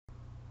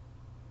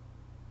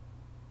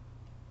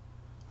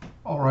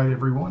All right,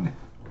 everyone,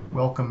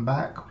 welcome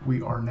back.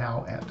 We are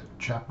now at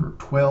chapter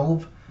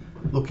 12,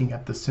 looking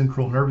at the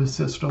central nervous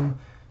system.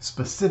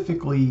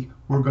 Specifically,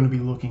 we're going to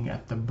be looking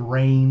at the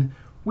brain.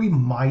 We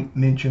might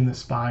mention the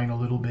spine a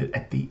little bit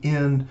at the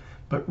end,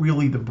 but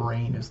really the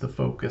brain is the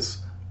focus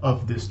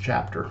of this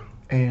chapter.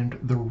 And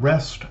the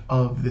rest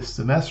of this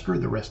semester,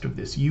 the rest of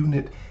this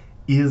unit,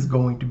 is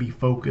going to be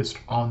focused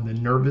on the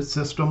nervous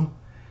system.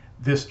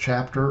 This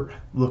chapter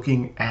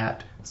looking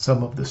at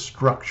some of the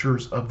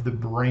structures of the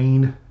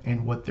brain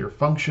and what their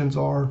functions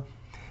are.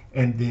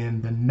 And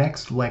then the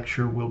next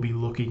lecture we'll be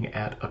looking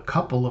at a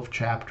couple of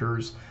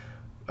chapters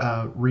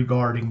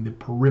regarding the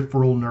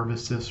peripheral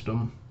nervous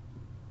system.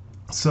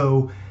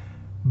 So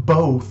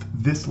both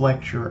this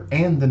lecture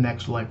and the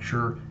next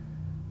lecture,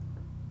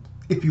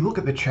 if you look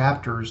at the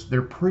chapters,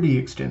 they're pretty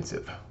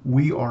extensive.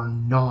 We are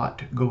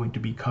not going to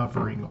be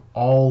covering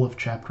all of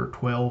chapter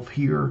 12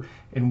 here,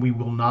 and we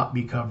will not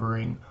be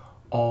covering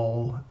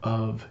all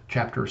of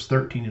chapters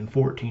 13 and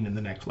 14 in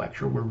the next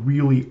lecture. We're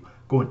really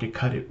going to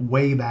cut it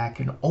way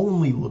back and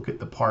only look at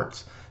the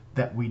parts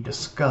that we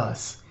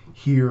discuss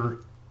here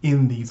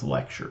in these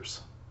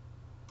lectures.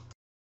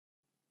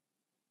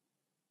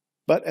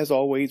 But as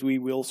always, we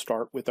will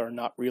start with our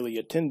not really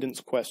attendance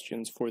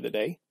questions for the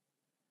day.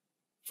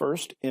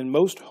 First, in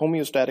most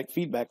homeostatic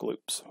feedback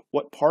loops,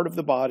 what part of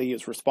the body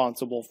is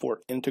responsible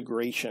for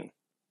integration?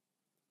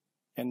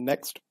 And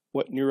next,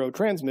 what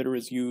neurotransmitter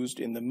is used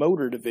in the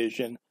motor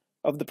division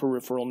of the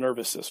peripheral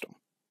nervous system?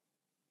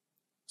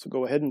 So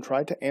go ahead and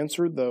try to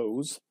answer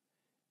those.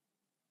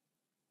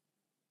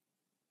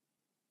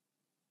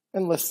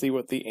 And let's see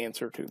what the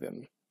answer to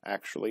them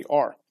actually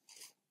are.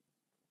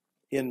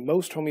 In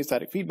most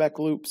homeostatic feedback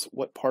loops,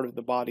 what part of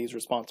the body is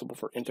responsible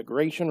for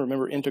integration?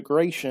 Remember,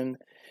 integration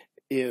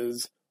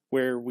is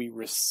where we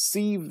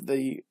receive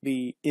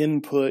the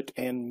input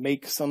and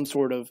make some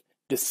sort of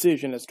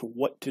decision as to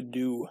what to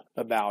do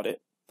about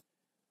it.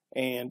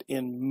 And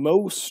in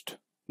most,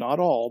 not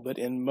all, but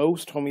in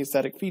most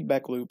homeostatic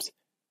feedback loops,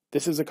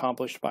 this is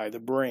accomplished by the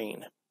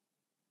brain.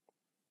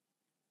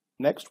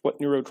 Next,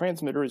 what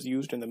neurotransmitter is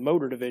used in the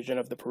motor division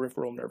of the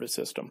peripheral nervous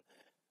system?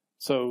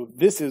 So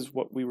this is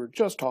what we were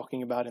just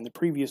talking about in the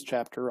previous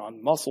chapter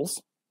on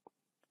muscles.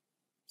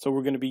 So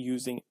we're going to be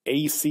using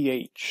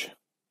ACH,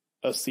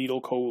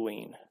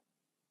 acetylcholine.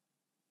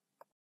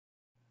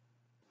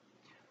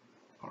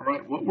 All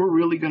right, what we're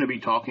really going to be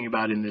talking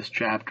about in this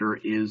chapter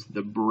is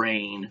the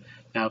brain.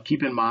 Now,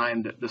 keep in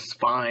mind that the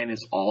spine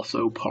is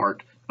also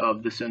part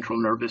of the central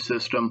nervous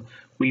system.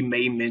 We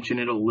may mention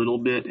it a little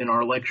bit in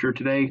our lecture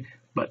today,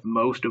 but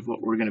most of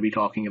what we're going to be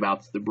talking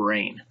about is the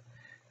brain.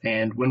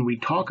 And when we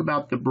talk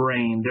about the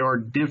brain, there are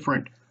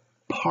different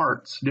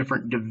parts,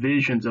 different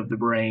divisions of the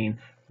brain,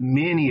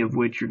 many of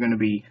which you're going to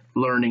be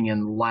learning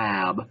in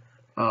lab.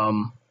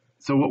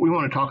 So what we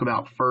want to talk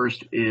about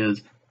first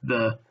is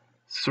the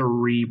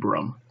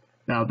cerebrum.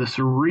 Now, the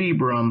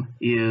cerebrum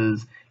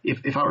is,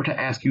 if I were to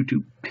ask you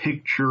to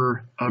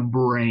picture a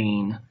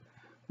brain,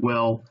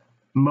 well,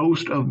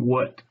 most of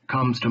what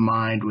comes to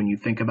mind when you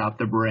think about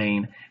the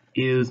brain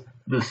is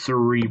the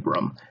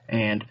cerebrum.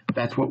 And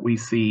that's what we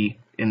see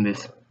in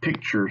this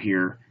picture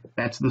here.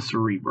 That's the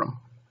cerebrum.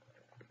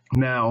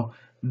 Now,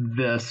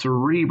 the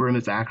cerebrum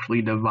is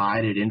actually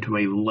divided into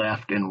a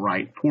left and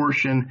right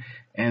portion,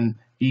 and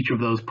each of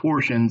those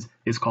portions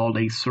is called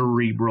a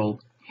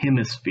cerebral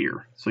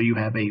hemisphere. So you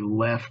have a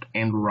left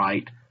and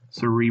right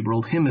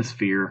cerebral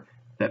hemisphere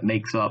that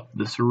makes up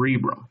the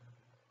cerebrum.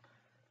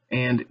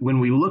 And when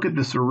we look at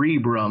the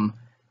cerebrum,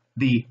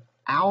 the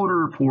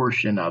outer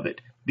portion of it,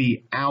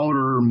 the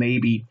outer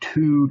maybe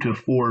 2 to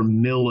 4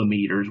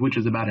 millimeters, which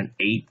is about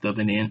 1/8 of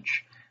an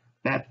inch,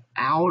 that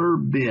outer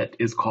bit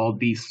is called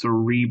the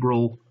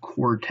cerebral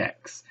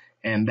cortex.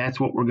 And that's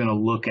what we're going to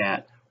look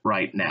at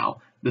right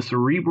now. The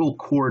cerebral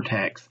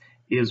cortex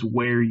is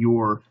where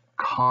your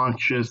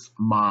conscious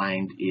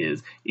mind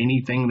is.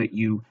 Anything that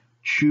you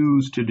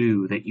choose to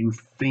do, that you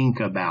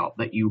think about,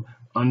 that you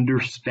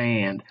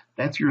understand,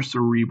 that's your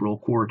cerebral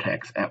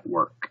cortex at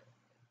work.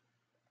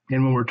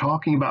 And when we're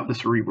talking about the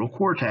cerebral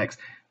cortex,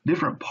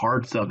 different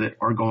parts of it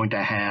are going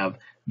to have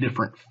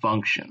different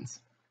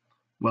functions.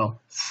 Well,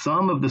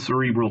 some of the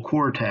cerebral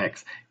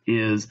cortex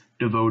is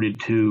devoted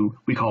to,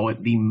 we call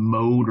it the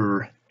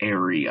motor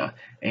area.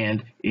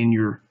 And in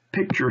your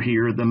picture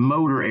here, the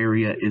motor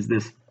area is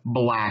this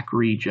black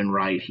region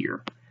right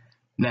here.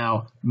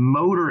 Now,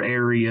 motor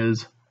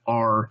areas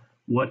are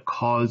what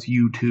cause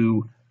you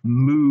to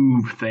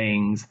move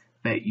things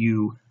that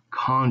you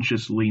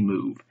consciously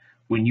move.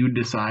 When you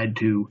decide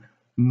to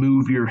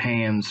move your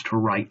hands to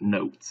write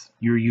notes,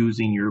 you're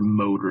using your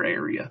motor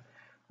area.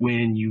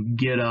 When you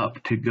get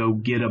up to go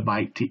get a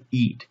bite to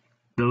eat,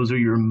 those are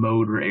your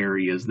motor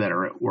areas that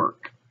are at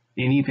work.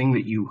 Anything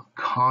that you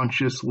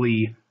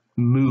consciously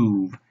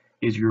move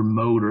is your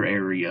motor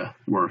area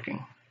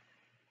working.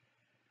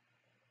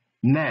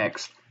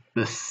 Next,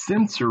 the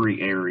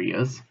sensory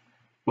areas.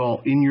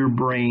 Well, in your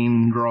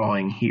brain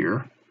drawing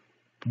here,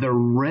 the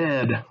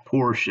red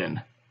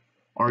portion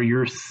are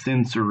your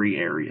sensory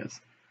areas.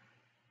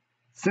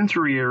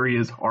 Sensory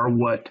areas are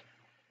what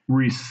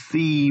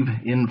receive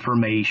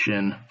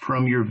information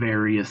from your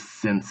various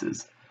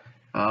senses.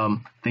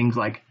 Things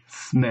like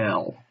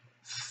smell,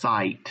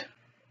 sight,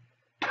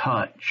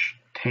 touch,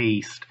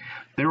 taste.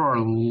 There are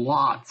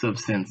lots of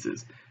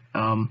senses.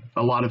 A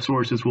lot of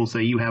sources will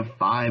say you have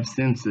 5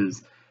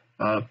 senses.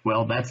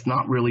 Well, that's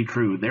not really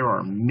true. There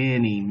are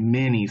many,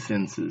 many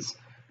senses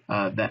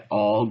that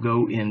all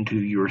go into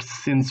your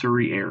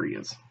sensory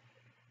areas.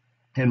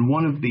 And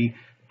one of the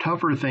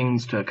tougher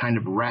things to kind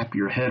of wrap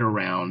your head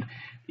around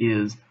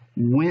is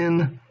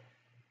when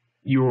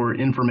your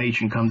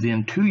information comes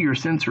into your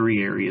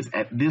sensory areas,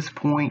 at this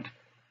point,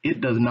 it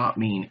does not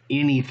mean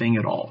anything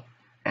at all.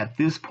 At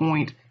this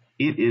point,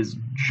 it is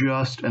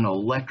just an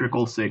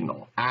electrical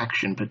signal,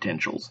 action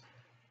potentials,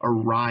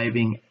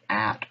 arriving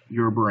at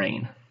your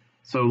brain.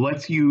 So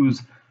let's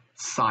use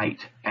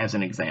sight as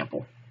an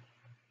example.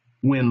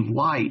 When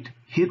light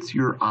hits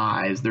your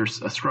eyes,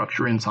 there's a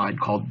structure inside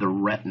called the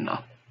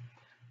retina.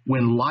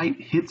 When light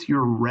hits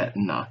your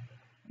retina,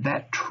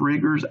 that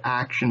triggers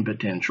action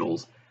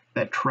potentials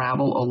that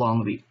travel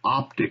along the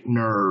optic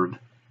nerve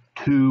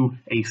to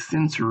a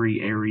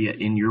sensory area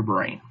in your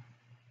brain.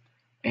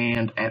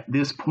 And at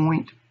this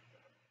point,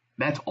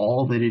 that's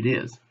all that it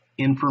is,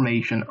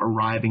 information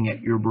arriving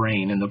at your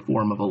brain in the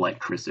form of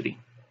electricity.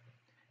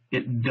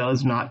 It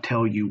does not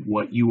tell you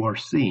what you are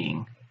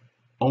seeing,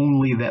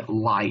 only that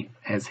light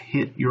has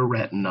hit your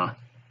retina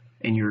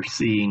and you're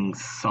seeing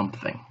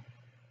something.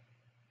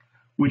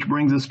 Which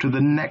brings us to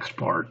the next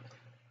part,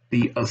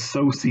 the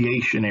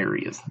association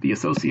areas. The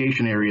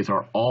association areas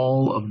are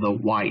all of the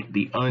white,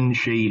 the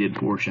unshaded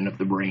portion of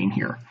the brain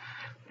here.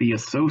 The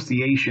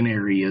association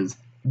areas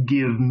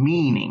give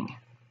meaning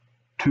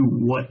to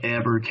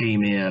whatever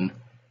came in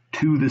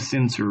to the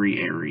sensory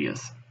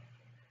areas.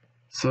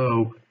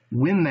 So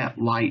when that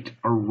light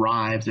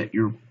arrives at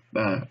your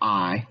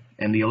eye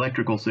and the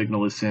electrical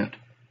signal is sent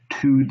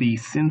to the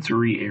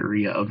sensory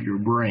area of your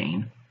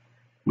brain,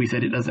 we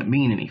said it doesn't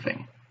mean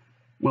anything.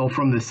 Well,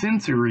 from the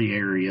sensory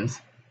areas,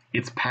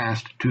 it's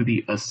passed to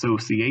the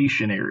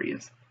association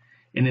areas.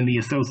 And in the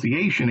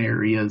association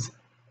areas,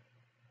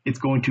 it's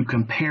going to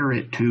compare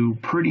it to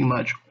pretty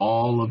much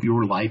all of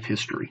your life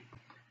history.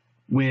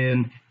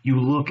 When you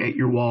look at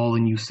your wall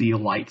and you see a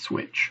light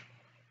switch,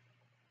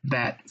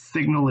 that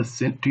signal is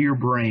sent to your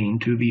brain,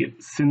 to the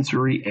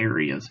sensory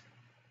areas,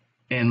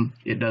 and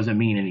it doesn't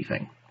mean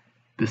anything.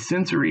 The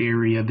sensory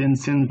area then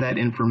sends that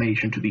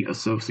information to the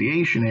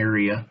association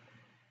area,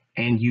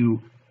 and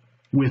you,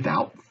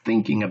 without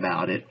thinking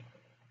about it,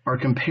 are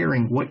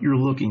comparing what you're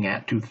looking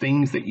at to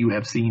things that you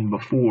have seen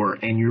before,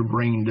 and your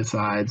brain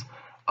decides,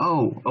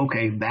 oh,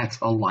 okay, that's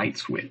a light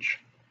switch.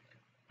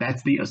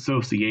 That's the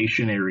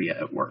association area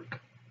at work.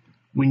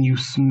 When you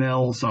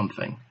smell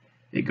something,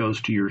 it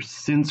goes to your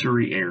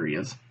sensory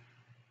areas.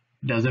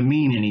 Doesn't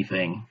mean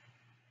anything.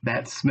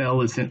 That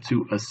smell is sent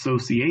to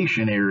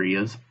association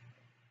areas,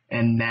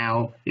 and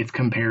now it's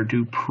compared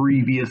to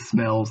previous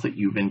smells that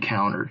you've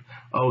encountered.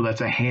 Oh, that's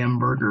a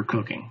hamburger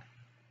cooking.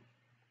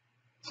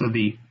 So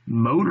the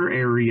motor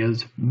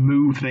areas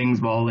move things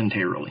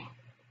voluntarily.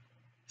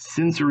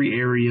 Sensory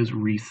areas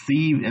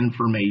receive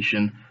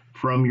information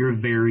from your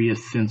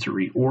various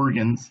sensory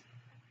organs.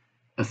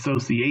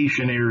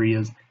 Association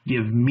areas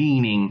give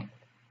meaning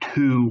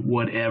to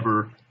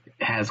whatever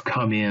has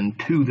come in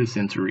to the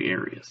sensory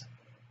areas.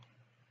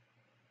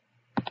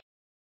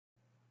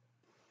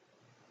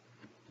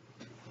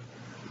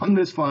 On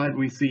this slide,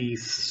 we see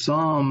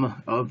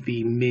some of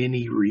the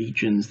many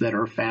regions that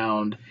are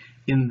found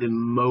in the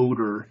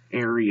motor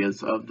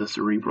areas of the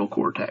cerebral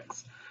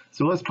cortex.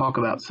 So let's talk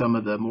about some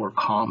of the more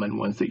common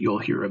ones that you'll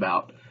hear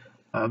about.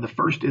 The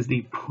first is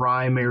the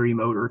primary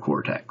motor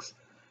cortex.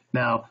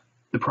 Now,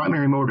 the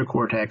primary motor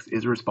cortex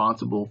is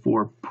responsible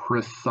for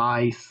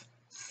precise,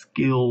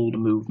 skilled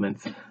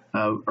movements.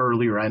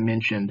 Earlier I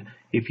mentioned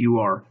if you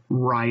are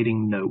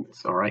writing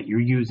notes, all right,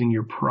 you're using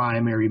your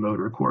primary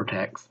motor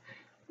cortex.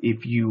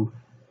 If you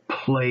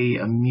play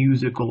a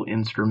musical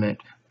instrument,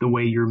 the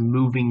way you're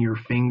moving your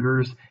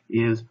fingers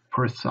is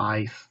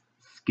precise,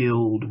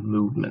 skilled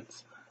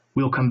movements.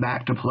 We'll come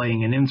back to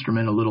playing an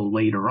instrument a little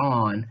later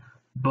on,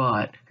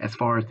 but as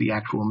far as the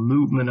actual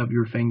movement of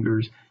your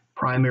fingers,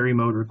 primary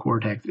motor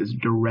cortex is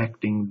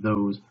directing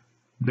those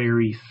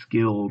very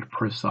skilled,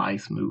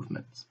 precise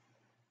movements.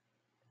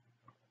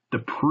 The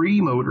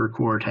premotor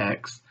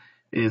cortex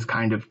is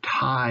kind of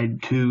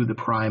tied to the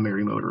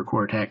primary motor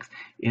cortex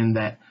in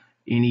that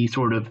any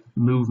sort of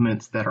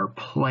movements that are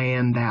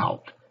planned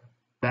out,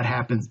 that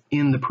happens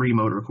in the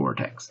premotor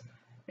cortex.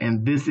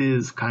 And this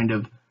is kind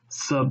of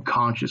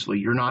subconsciously.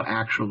 You're not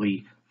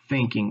actually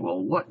thinking, well,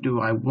 what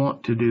do I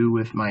want to do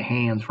with my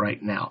hands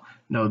right now?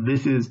 No,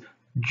 this is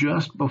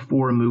just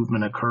before a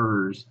movement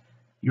occurs,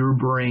 your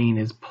brain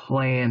is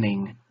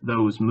planning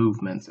those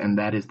movements, and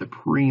that is the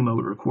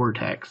premotor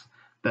cortex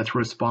that's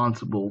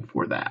responsible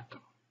for that.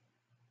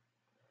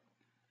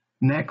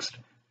 Next,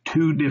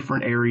 two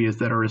different areas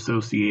that are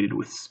associated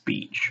with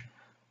speech.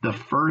 The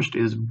first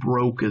is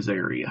Broca's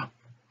area.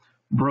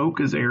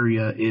 Broca's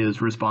area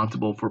is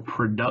responsible for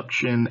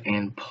production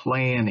and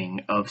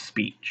planning of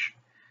speech.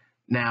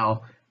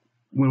 Now,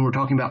 when we're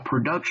talking about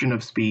production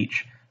of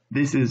speech,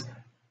 this is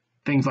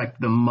things like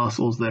the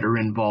muscles that are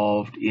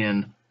involved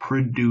in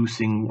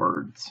producing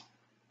words.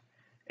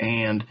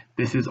 And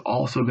this is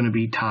also going to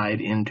be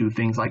tied into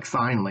things like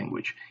sign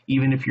language.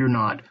 Even if you're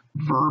not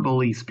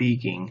verbally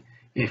speaking,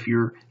 if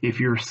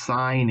you're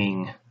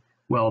signing,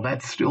 well,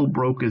 that's still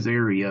Broca's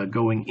area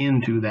going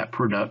into that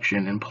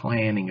production and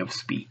planning of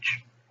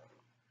speech.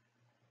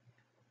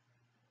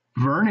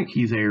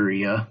 Wernicke's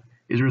area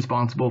is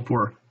responsible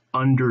for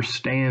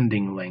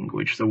understanding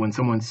language. So when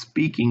someone's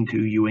speaking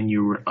to you and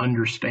you're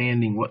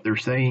understanding what they're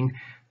saying,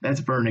 that's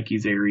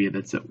Wernicke's area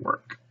that's at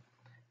work.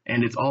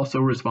 And it's also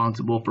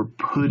responsible for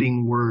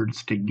putting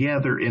words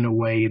together in a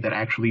way that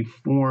actually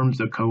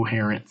forms a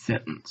coherent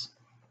sentence.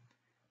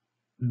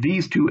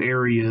 These two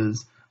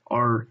areas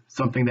are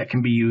something that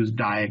can be used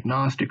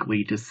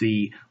diagnostically to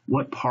see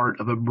what part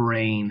of a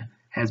brain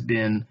has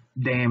been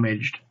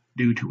damaged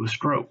due to a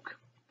stroke.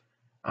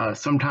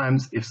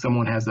 Sometimes if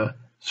someone has a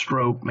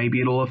stroke,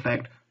 maybe it'll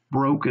affect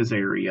Broca's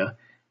area,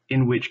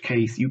 in which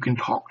case you can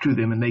talk to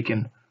them and they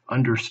can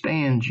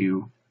understand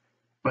you,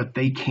 but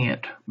they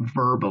can't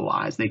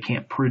verbalize, they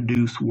can't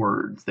produce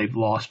words. They've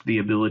lost the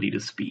ability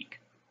to speak.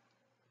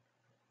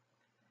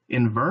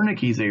 In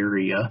Wernicke's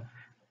area,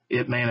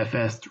 it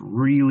manifests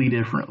really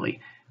differently.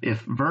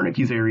 If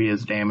Wernicke's area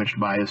is damaged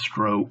by a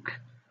stroke,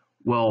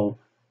 well,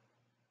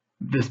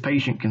 this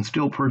patient can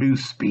still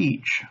produce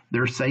speech.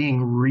 They're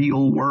saying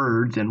real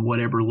words in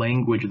whatever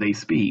language they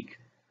speak,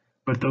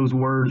 but those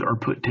words are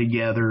put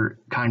together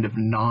kind of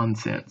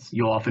nonsense.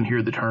 You'll often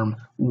hear the term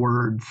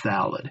word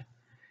salad.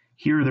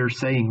 Here they're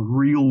saying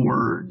real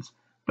words,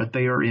 but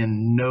they are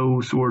in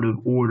no sort of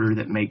order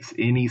that makes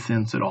any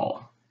sense at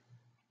all.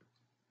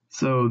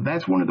 So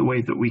that's one of the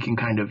ways that we can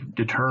kind of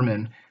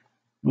determine,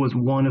 was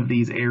one of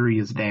these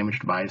areas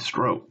damaged by a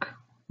stroke?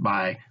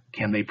 By,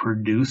 can they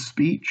produce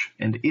speech?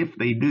 And if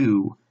they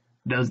do,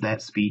 does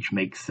that speech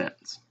make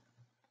sense?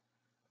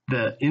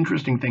 The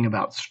interesting thing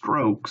about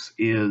strokes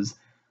is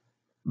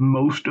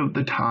most of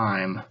the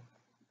time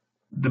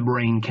the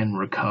brain can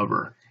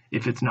recover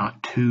if it's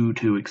not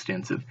too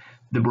extensive.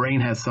 The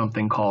brain has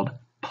something called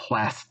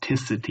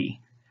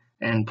plasticity.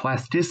 And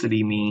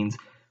plasticity means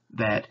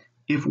that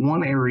if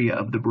one area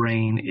of the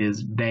brain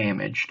is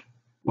damaged,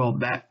 well,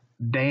 that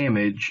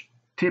damage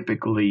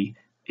typically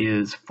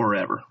is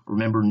forever.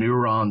 Remember,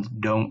 neurons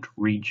don't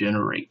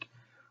regenerate.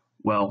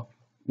 Well,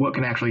 what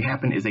can actually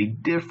happen is a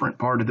different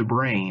part of the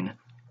brain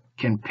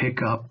can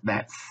pick up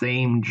that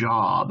same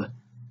job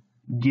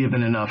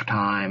given enough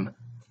time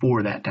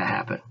for that to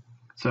happen.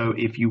 So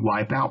if you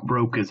wipe out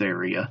Broca's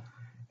area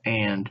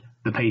and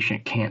the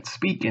patient can't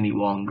speak any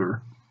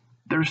longer,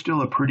 there's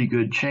still a pretty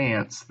good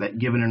chance that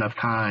given enough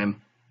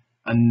time,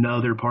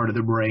 another part of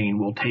the brain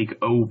will take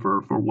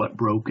over for what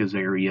Broca's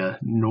area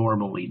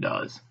normally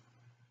does.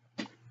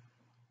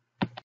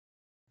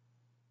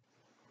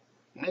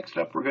 Next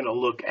up, we're going to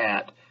look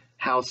at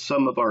how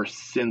some of our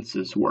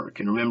senses work.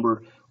 And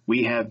remember,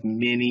 we have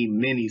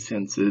many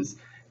senses,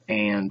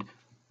 and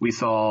we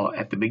saw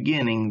at the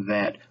beginning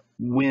that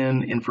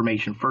when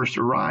information first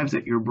arrives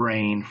at your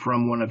brain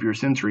from one of your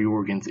sensory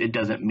organs, it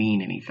doesn't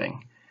mean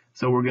anything.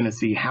 So we're going to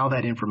see how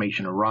that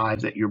information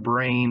arrives at your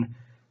brain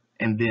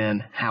and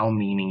then how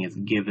meaning is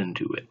given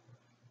to it.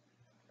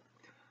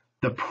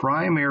 The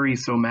primary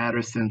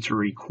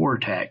somatosensory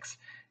cortex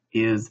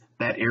is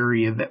that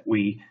area that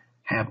we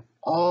have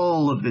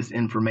all of this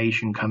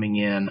information coming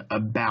in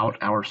about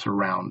our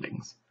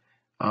surroundings.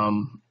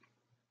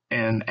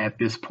 And at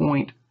this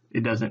point,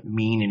 it doesn't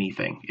mean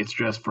anything. It's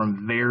just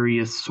from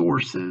various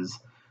sources,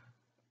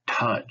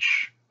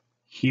 touch,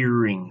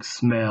 hearing,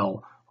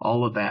 smell,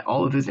 all of that,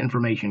 all of this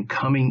information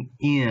coming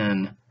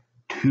in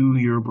to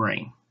your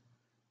brain.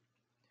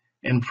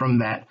 And from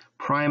that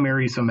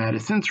primary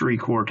somatosensory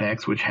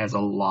cortex, which has a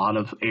lot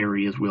of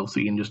areas we'll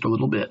see in just a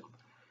little bit,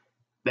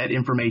 that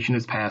information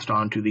is passed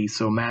on to the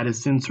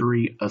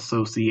somatosensory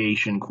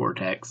association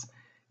cortex.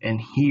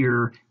 And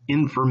here,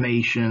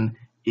 information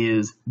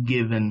is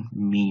given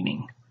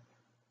meaning.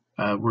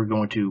 We're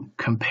going to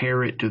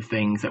compare it to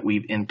things that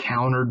we've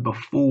encountered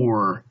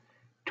before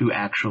to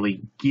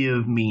actually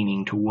give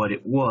meaning to what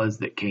it was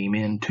that came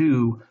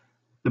into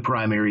the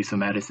primary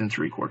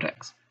somatosensory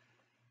cortex.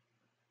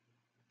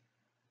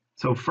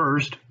 So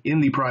first, in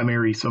the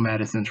primary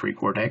somatosensory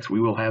cortex, we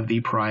will have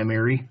the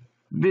primary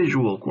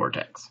visual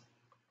cortex.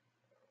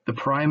 The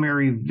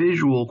primary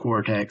visual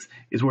cortex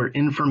is where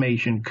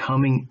information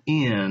coming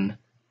in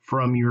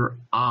from your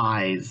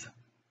eyes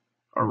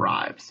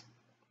arrives.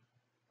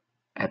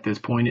 At this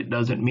point, it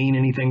doesn't mean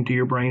anything to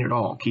your brain at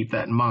all. Keep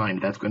that in mind.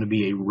 That's going to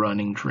be a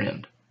running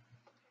trend.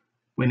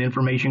 When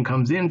information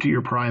comes into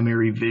your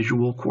primary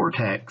visual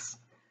cortex,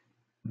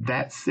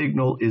 that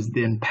signal is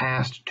then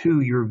passed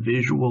to your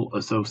visual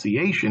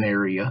association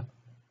area,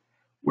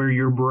 where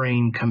your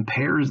brain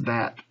compares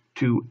that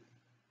to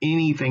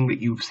anything that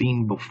you've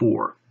seen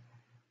before,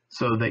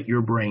 so that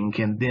your brain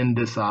can then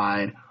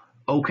decide,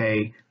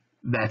 okay,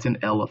 that's an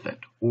elephant,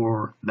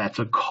 or that's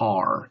a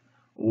car,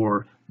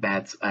 or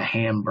that's a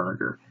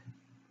hamburger.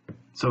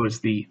 So it's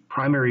the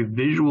primary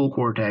visual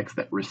cortex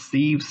that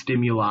receives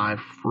stimuli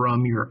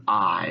from your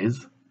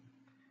eyes.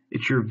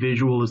 It's your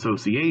visual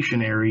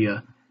association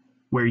area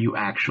where you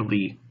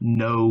actually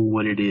know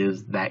what it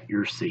is that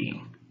you're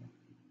seeing.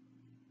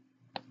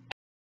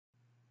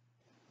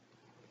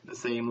 The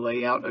same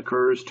layout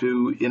occurs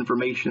to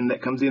information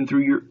that comes in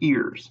through your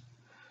ears.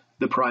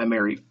 The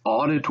primary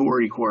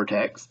auditory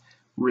cortex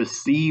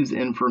receives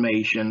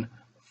information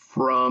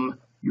from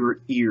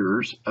your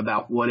ears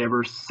about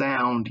whatever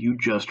sound you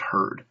just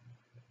heard.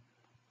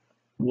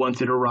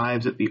 Once it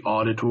arrives at the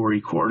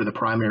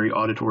primary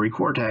auditory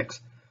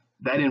cortex,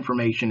 that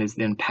information is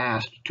then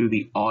passed to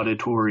the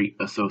auditory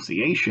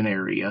association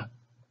area,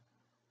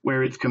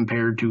 where it's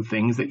compared to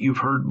things that you've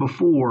heard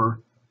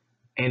before,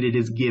 and it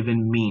is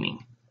given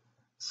meaning.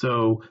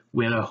 So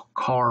when a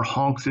car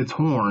honks its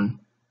horn,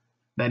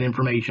 that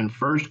information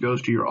first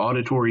goes to your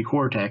auditory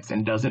cortex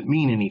and doesn't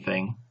mean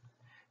anything.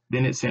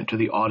 Then it's sent to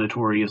the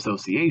auditory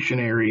association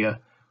area,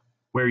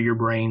 where your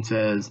brain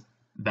says,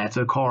 that's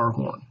a car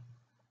horn.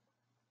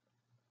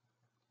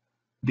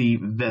 The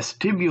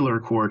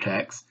vestibular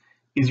cortex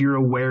is your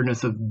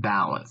awareness of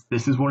balance.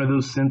 This is one of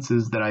those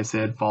senses that I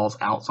said falls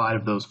outside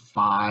of those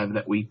 5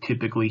 that we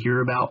typically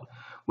hear about.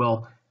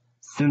 Well,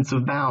 sense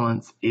of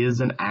balance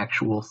is an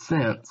actual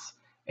sense,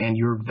 and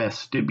your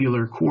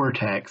vestibular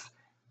cortex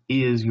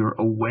is your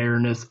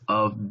awareness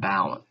of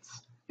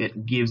balance.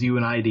 It gives you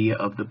an idea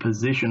of the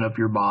position of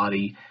your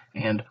body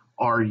and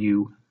are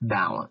you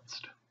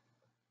balanced.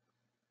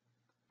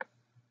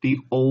 The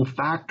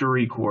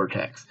olfactory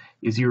cortex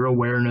is your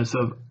awareness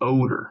of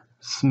odor,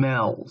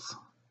 smells.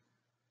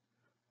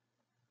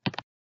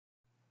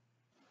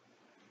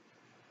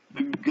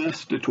 The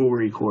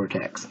gustatory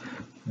cortex,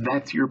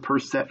 that's your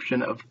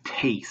perception of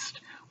taste.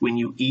 When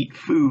you eat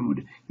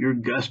food, your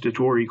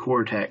gustatory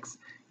cortex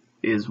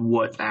is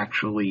what's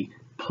actually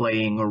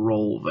playing a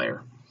role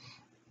there.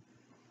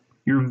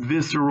 Your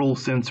visceral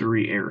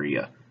sensory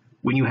area,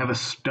 when you have a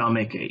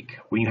stomach ache,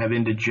 when you have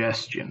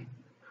indigestion,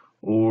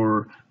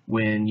 or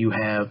when you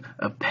have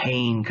a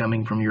pain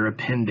coming from your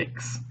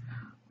appendix,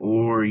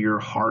 or your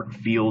heart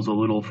feels a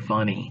little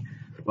funny.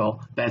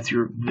 Well, that's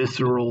your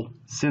visceral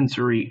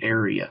sensory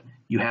area.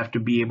 You have to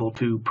be able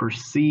to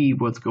perceive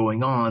what's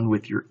going on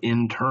with your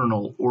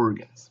internal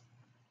organs.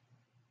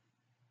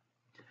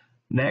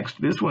 Next,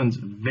 this one's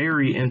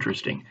very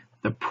interesting,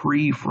 the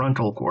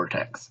prefrontal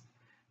cortex.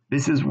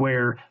 This is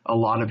where a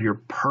lot of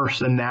your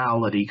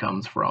personality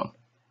comes from,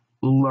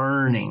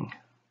 learning,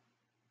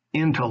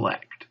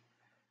 intellect.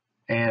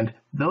 And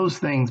those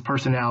things,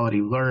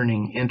 personality,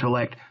 learning,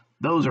 intellect,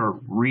 those are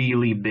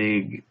really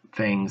big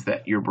things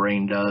that your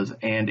brain does,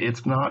 and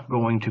it's not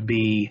going to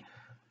be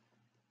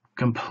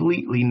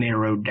completely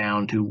narrowed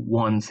down to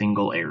one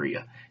single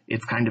area.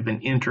 It's kind of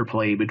an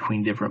interplay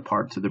between different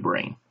parts of the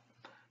brain.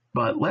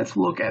 But let's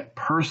look at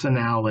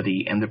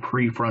personality and the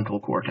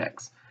prefrontal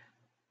cortex.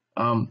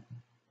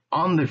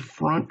 On the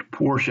front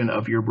portion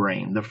of your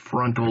brain, the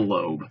frontal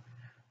lobe,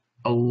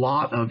 a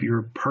lot of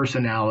your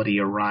personality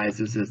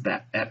arises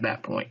at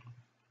that point.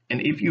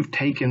 And if you've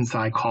taken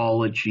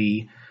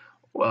psychology,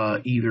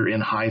 either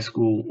in high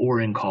school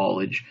or in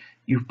college,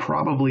 you've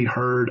probably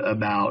heard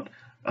about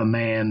a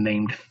man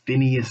named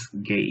Phineas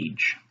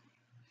Gage.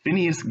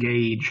 Phineas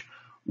Gage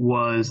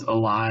was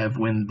alive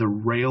when the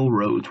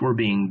railroads were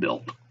being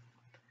built.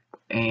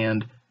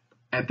 And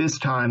at this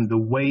time, the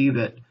way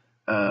that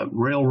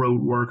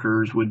railroad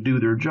workers would do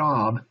their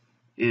job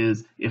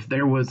is if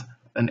there was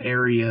an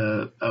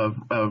area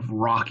of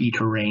rocky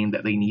terrain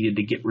that they needed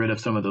to get rid of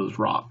some of those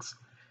rocks,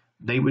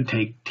 they would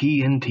take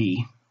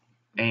TNT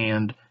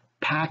and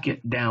pack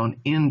it down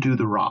into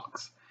the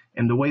rocks.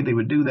 And the way they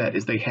would do that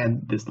is they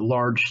had this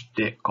large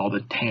stick called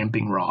a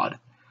tamping rod.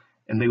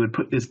 And they would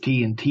put this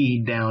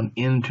TNT down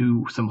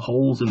into some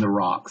holes in the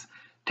rocks,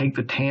 take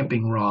the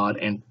tamping rod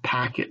and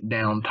pack it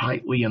down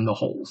tightly in the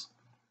holes.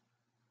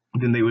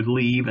 Then they would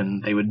leave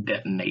and they would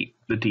detonate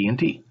the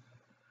TNT.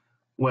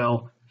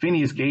 Well,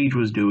 Phineas Gage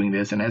was doing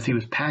this, and as he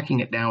was packing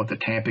it down with the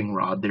tamping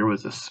rod, there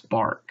was a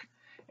spark,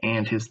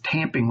 and his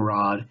tamping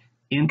rod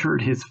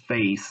entered his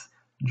face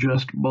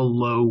just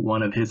below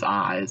one of his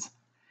eyes,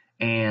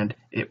 and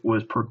it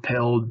was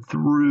propelled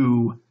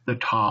through the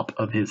top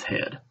of his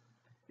head.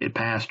 It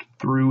passed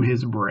through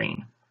his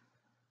brain.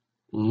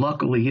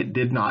 Luckily, it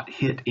did not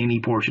hit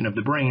any portion of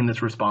the brain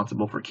that's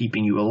responsible for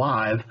keeping you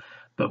alive,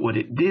 but what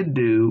it did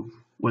do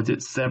was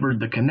it severed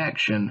the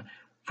connection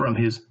from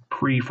his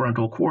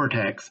prefrontal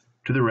cortex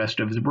to the rest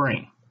of his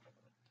brain.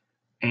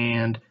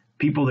 And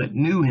people that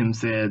knew him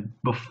said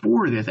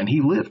before this, and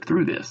he lived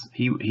through this,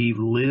 he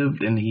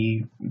lived and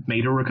he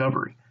made a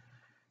recovery.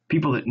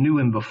 People that knew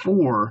him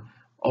before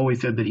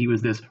always said that he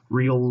was this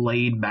real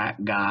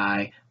laid-back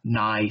guy,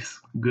 nice,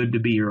 good to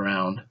be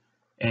around.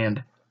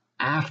 And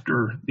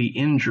after the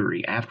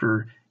injury,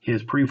 after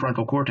his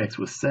prefrontal cortex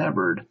was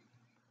severed,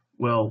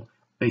 well,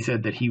 they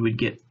said that he would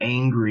get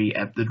angry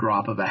at the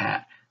drop of a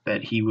hat,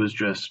 that he was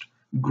just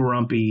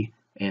grumpy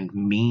and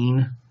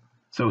mean.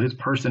 So his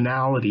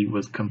personality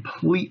was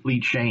completely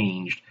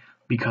changed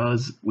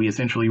because we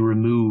essentially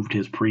removed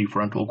his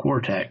prefrontal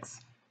cortex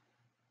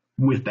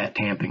with that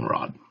tamping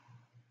rod.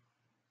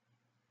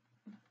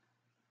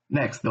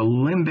 Next, the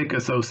limbic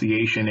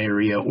association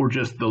area, or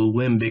just the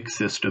limbic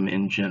system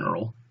in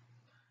general.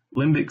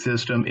 Limbic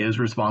system is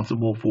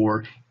responsible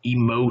for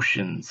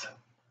emotions,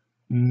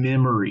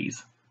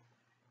 memories,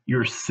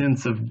 your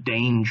sense of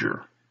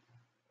danger.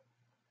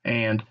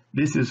 And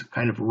this is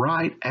kind of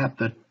right at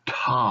the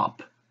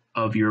top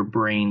of your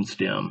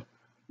brainstem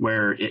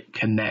where it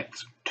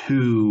connects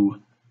to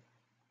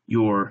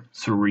your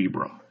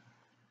cerebrum.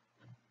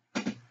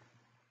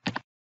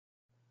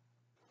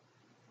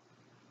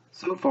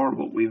 So far,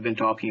 what we've been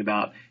talking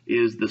about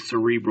is the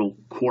cerebral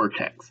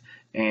cortex.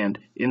 And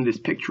in this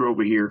picture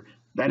over here,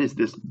 that is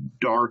this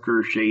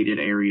darker shaded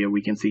area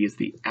we can see is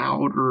the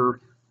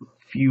outer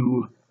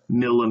few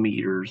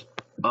millimeters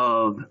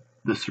of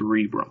the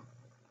cerebrum.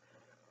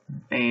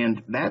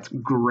 And that's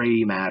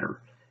gray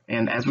matter.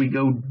 And as we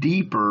go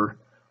deeper,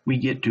 we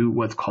get to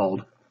what's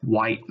called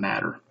white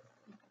matter.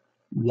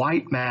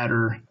 White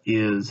matter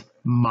is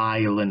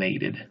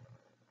myelinated.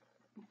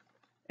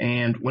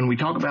 And when we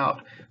talk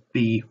about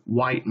the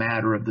white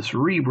matter of the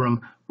cerebrum,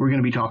 we're going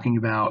to be talking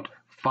about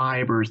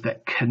fibers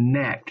that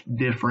connect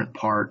different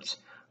parts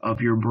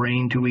of your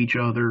brain to each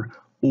other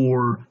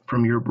or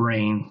from your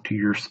brain to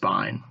your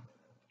spine.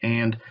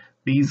 And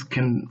these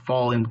can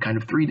fall in kind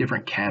of three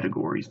different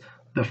categories.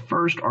 The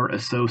first are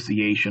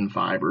association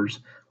fibers,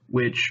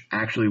 which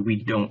actually we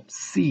don't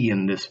see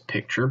in this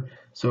picture.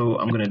 So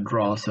I'm going to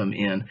draw some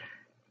in.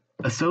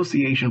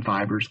 Association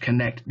fibers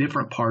connect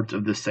different parts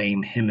of the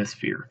same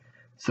hemisphere.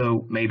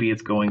 So maybe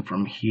it's going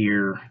from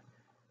here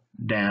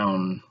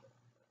down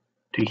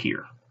to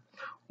here,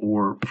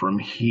 or from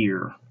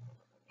here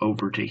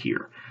over to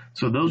here.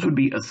 So those would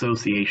be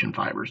association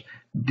fibers,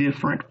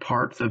 different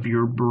parts of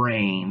your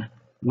brain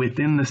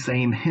within the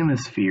same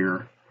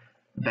hemisphere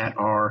that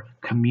are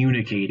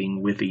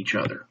communicating with each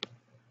other.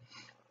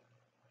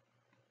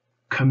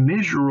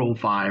 Commissural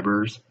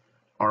fibers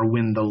are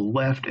when the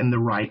left and the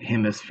right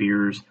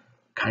hemispheres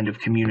kind of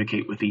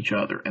communicate with each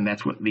other, and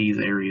that's what these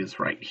areas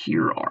right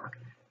here are.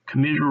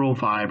 Commissural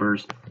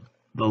fibers,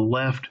 the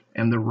left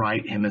and the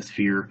right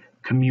hemisphere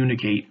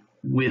communicate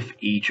with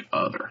each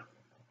other.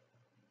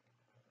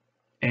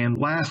 And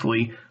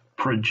lastly,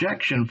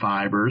 projection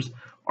fibers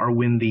are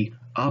when the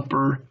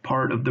upper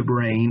part of the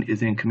brain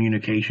is in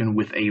communication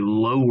with a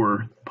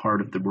lower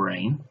part of the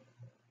brain,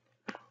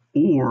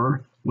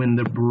 or when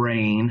the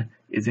brain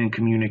is in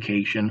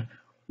communication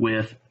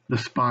with the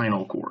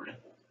spinal cord.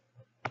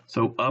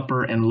 So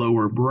upper and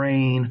lower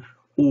brain,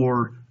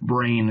 or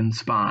brain and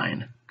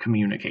spine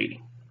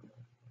communicating.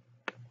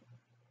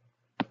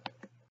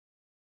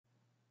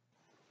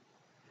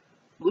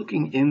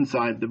 Looking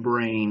inside the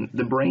brain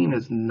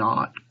is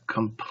not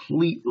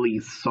completely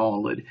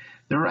solid.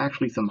 There are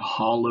actually some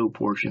hollow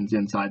portions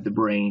inside the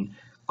brain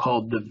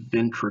called the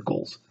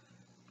ventricles.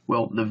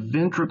 Well, the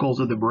ventricles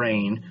of the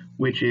brain,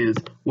 which is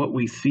what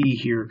we see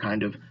here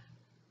kind of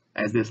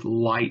as this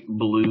light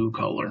blue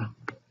color,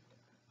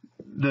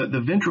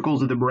 the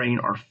ventricles of the brain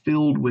are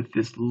filled with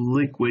this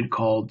liquid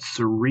called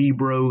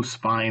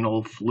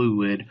cerebrospinal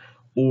fluid,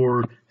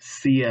 or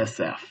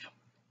CSF.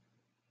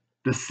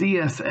 The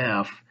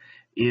CSF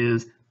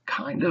is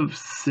kind of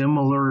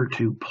similar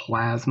to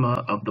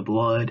plasma of the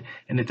blood,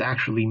 and it's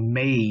actually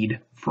made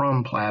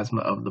from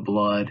plasma of the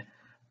blood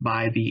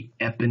by the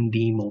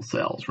ependymal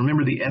cells.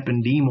 Remember the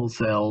ependymal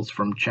cells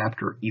from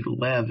chapter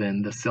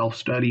 11, the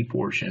self-study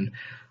portion.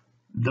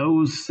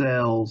 Those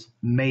cells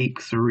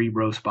make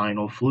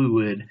cerebrospinal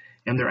fluid,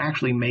 and they're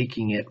actually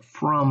making it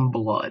from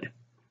blood.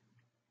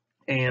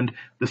 And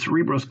the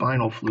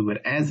cerebrospinal fluid,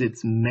 as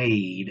it's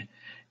made,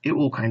 it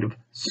will kind of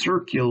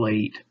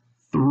circulate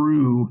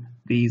through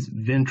these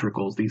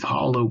ventricles, these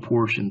hollow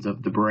portions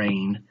of the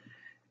brain,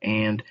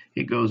 and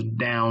it goes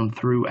down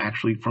through,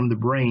 actually from the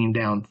brain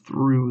down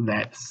through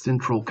that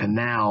central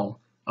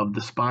canal of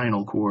the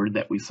spinal cord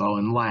that we saw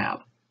in lab.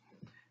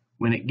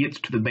 When it gets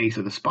to the base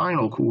of the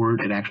spinal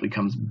cord, it actually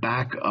comes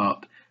back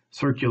up,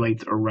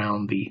 circulates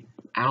around the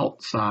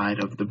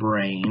outside of the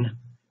brain,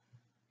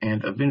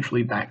 and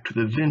eventually back to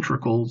the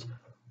ventricles,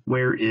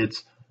 where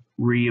it's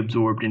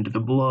reabsorbed into the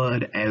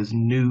blood as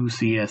new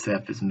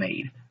CSF is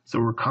made. So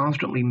we're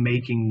constantly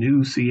making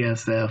new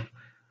CSF,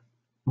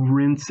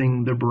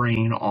 rinsing the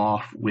brain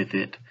off with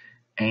it,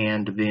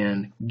 and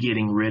then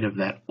getting rid of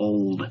that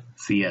old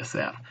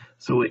CSF.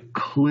 So it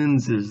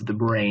cleanses the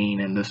brain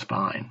and the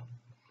spine.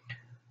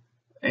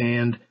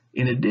 And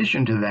in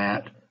addition to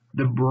that,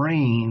 the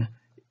brain,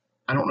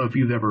 I don't know if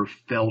you've ever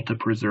felt a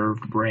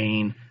preserved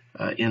brain.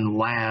 In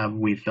lab,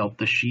 we felt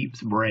the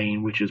sheep's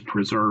brain, which is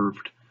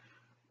preserved.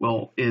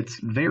 Well, it's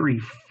very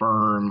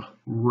firm,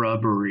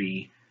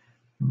 rubbery,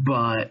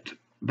 but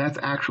that's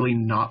actually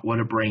not what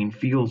a brain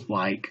feels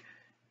like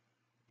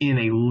in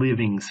a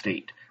living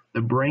state.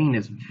 The brain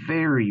is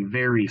very,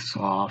 very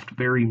soft,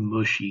 very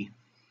mushy,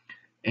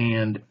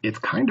 and it's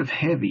kind of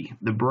heavy.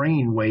 The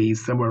brain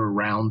weighs somewhere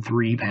around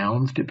 3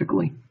 pounds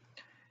typically.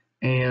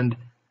 And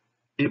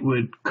it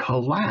would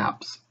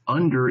collapse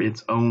under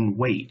its own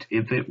weight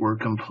if it were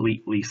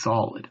completely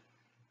solid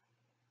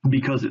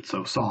because it's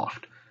so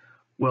soft.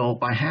 Well,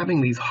 by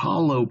having these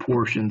hollow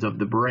portions of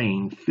the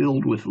brain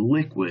filled with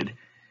liquid,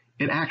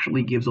 it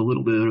actually gives a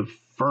little bit of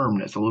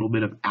firmness, a little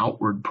bit of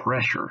outward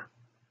pressure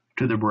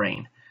to the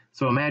brain.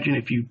 So imagine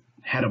if you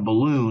had a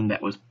balloon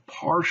that was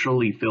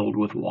partially filled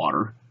with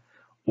water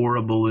or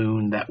a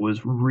balloon that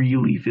was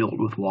really filled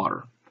with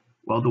water.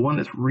 Well, the one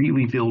that's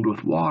really filled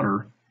with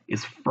water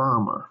is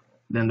firmer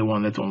than the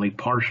one that's only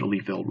partially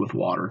filled with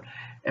water.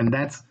 And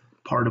that's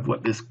part of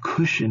what this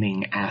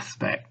cushioning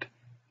aspect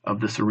of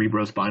the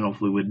cerebrospinal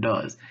fluid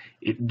does.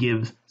 It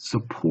gives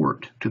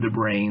support to the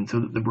brain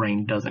so that the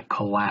brain doesn't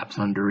collapse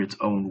under its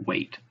own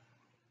weight.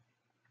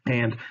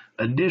 And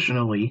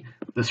additionally,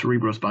 the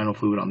cerebrospinal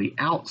fluid on the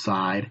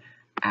outside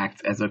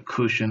acts as a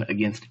cushion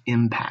against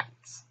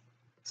impacts.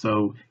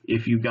 So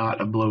if you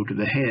got a blow to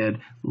the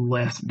head,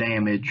 less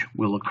damage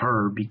will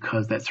occur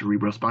because that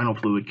cerebrospinal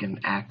fluid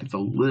can act as a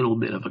little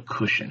bit of a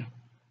cushion.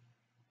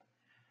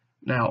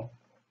 Now,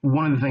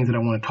 one of the things that I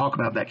want to talk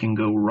about that can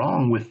go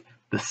wrong with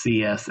the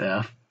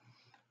CSF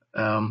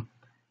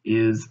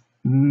is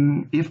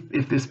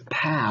if this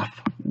path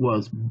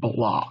was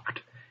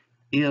blocked,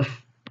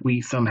 if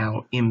we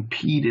somehow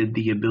impeded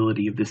the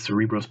ability of this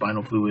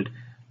cerebrospinal fluid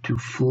to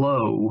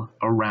flow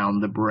around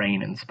the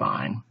brain and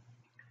spine,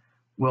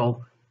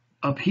 well,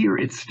 up here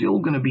it's still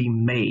going to be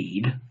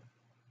made,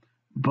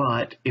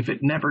 but if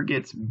it never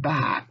gets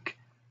back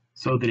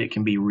so that it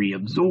can be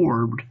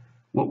reabsorbed,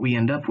 what we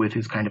end up with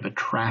is kind of a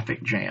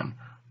traffic jam.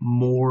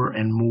 More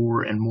and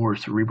more and more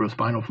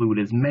cerebrospinal fluid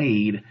is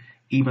made,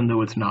 even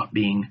though it's not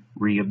being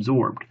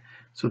reabsorbed.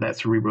 So that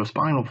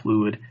cerebrospinal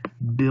fluid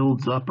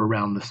builds up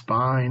around the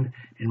spine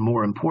and,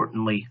 more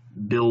importantly,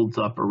 builds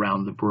up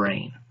around the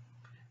brain.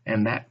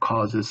 And that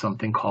causes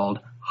something called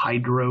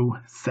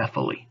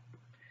hydrocephaly.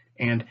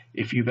 And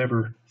if you've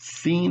ever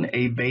seen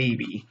a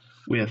baby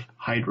with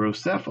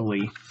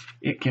hydrocephaly,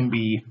 it can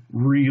be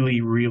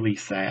really, really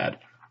sad.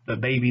 The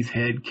baby's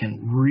head can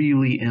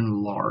really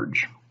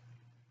enlarge.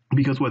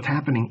 Because what's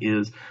happening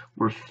is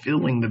we're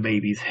filling the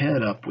baby's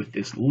head up with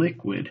this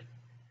liquid,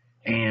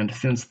 and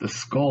since the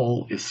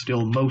skull is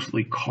still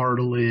mostly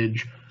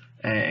cartilage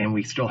and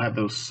we still have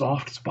those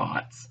soft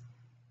spots,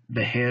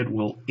 the head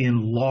will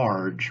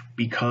enlarge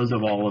because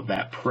of all of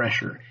that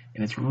pressure,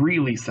 and it's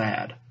really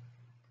sad.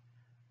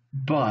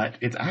 But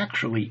it's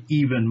actually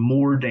even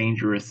more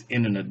dangerous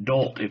in an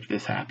adult if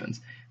this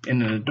happens.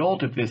 In an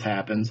adult, if this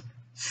happens,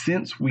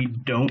 since we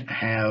don't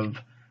have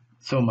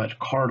so much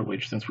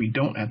cartilage, since we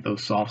don't have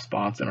those soft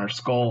spots and our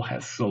skull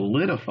has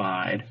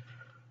solidified,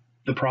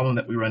 the problem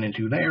that we run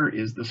into there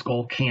is the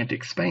skull can't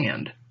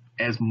expand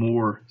as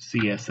more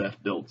CSF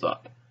builds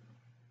up.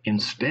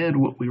 Instead,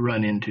 what we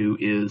run into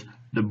is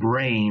the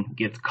brain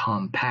gets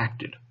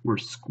compacted. We're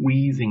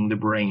squeezing the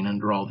brain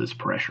under all this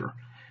pressure.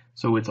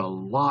 So it's a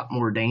lot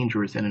more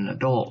dangerous in an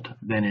adult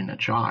than in a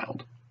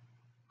child.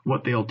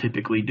 What they'll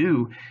typically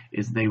do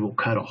is they will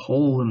cut a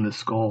hole in the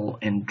skull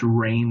and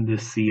drain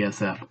this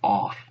CSF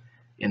off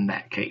in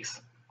that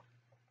case.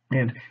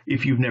 And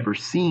if you've never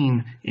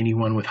seen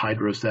anyone with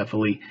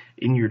hydrocephaly,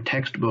 in your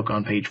textbook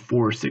on page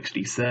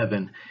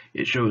 467,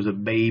 it shows a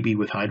baby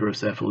with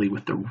hydrocephaly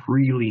with the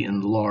really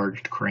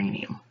enlarged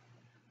cranium.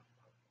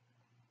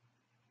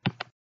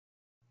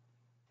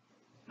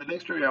 The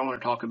next area I want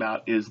to talk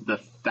about is the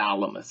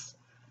thalamus.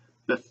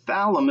 The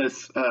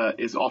thalamus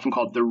is often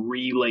called the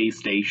relay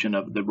station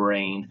of the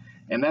brain,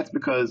 and that's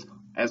because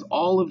as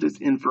all of this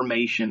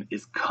information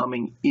is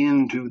coming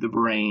into the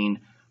brain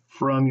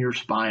from your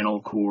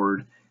spinal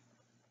cord,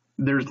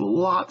 there's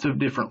lots of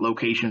different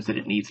locations that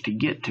it needs to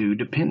get to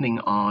depending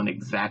on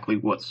exactly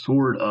what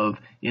sort of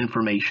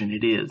information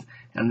it is.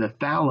 And the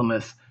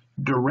thalamus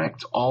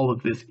directs all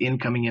of this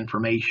incoming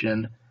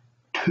information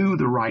to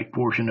the right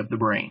portion of the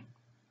brain.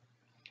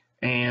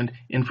 And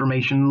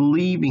information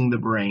leaving the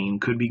brain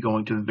could be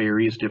going to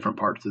various different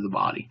parts of the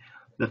body.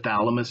 The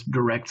thalamus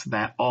directs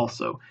that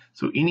also.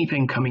 So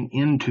anything coming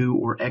into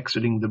or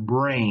exiting the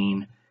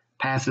brain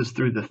passes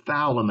through the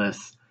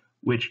thalamus,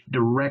 which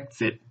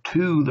directs it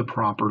to the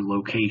proper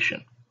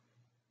location.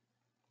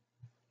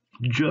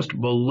 Just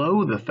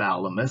below the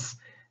thalamus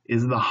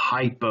is the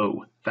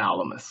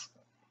hypothalamus.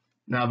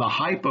 Now, the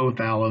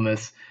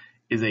hypothalamus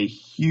is a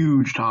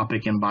huge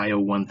topic in Bio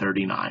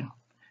 139,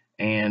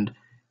 and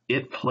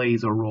it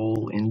plays a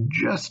role in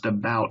just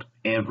about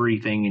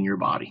everything in your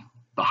body.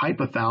 The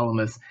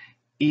hypothalamus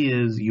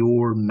is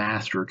your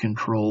master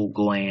control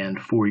gland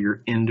for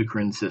your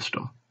endocrine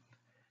system.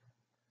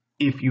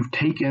 If you've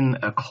taken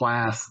a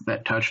class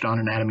that touched on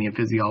anatomy and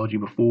physiology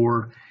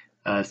before,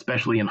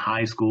 especially in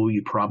high school,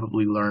 you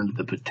probably learned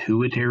the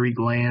pituitary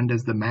gland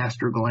as the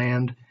master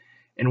gland,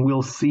 and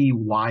we'll see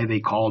why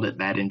they called it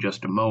that in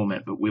just a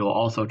moment, but we'll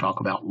also talk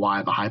about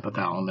why the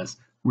hypothalamus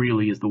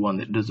really is the one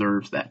that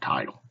deserves that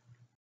title.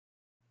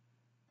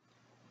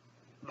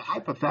 The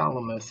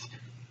hypothalamus,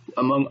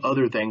 among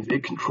other things,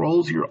 it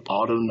controls your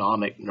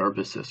autonomic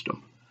nervous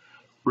system.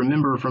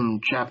 Remember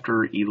from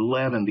chapter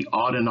 11, the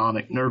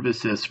autonomic nervous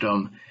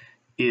system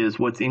is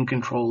what's in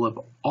control of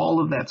all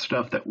of that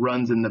stuff that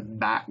runs in the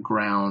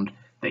background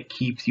that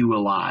keeps you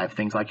alive.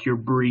 Things like your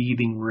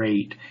breathing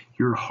rate,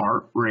 your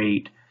heart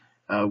rate,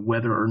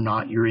 whether or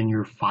not you're in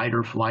your fight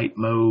or flight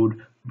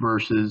mode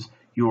versus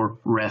your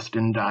rest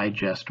and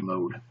digest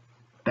mode.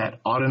 That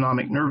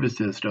autonomic nervous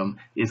system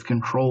is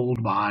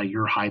controlled by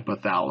your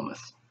hypothalamus.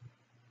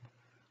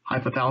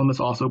 Hypothalamus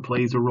also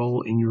plays a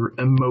role in your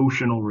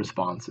emotional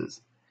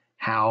responses.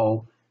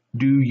 How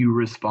do you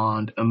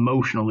respond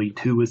emotionally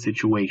to a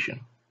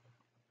situation?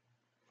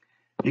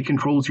 It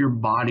controls your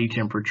body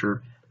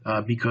temperature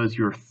because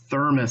your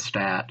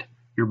thermostat,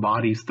 your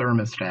body's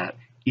thermostat,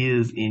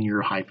 is in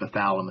your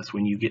hypothalamus.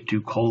 When you get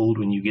too cold,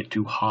 when you get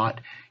too hot,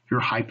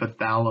 your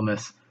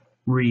hypothalamus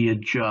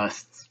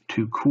readjusts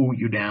to cool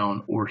you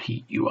down or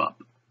heat you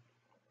up.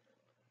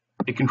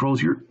 It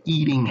controls your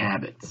eating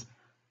habits.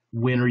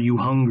 When are you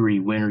hungry?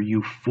 When are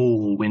you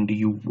full? When do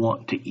you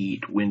want to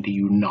eat? When do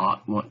you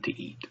not want to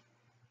eat?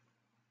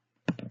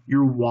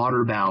 Your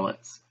water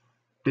balance.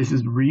 This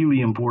is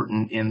really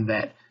important in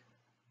that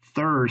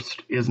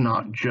thirst is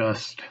not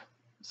just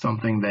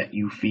something that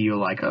you feel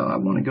like, oh, I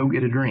want to go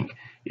get a drink.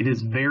 It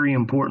is very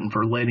important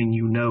for letting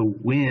you know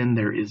when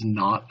there is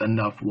not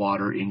enough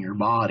water in your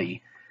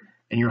body,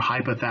 and your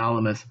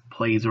hypothalamus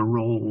plays a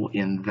role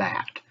in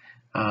that.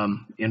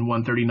 In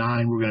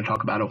 139, we're going to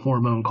talk about a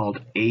hormone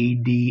called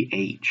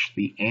ADH,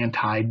 the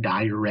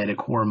antidiuretic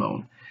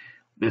hormone.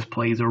 This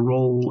plays a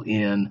role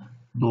in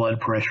blood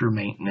pressure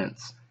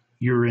maintenance,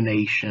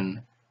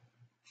 urination,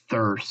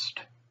 thirst.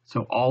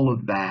 So all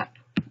of that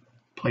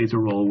plays a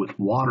role with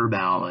water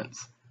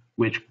balance,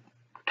 which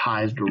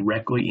ties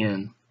directly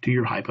in to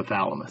your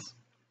hypothalamus.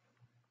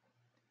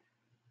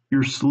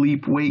 Your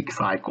sleep-wake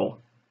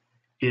cycle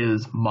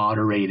is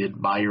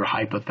moderated by your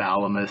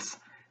hypothalamus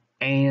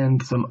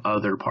and some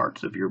other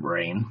parts of your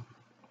brain.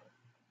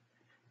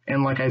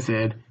 And like I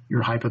said,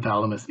 your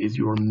hypothalamus is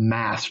your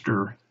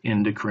master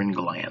endocrine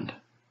gland.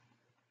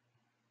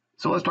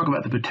 So let's talk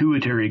about the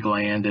pituitary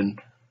gland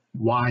and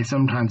why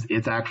sometimes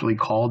it's actually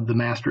called the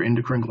master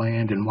endocrine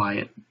gland and why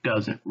it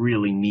doesn't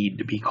really need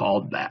to be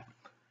called that.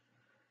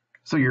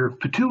 So your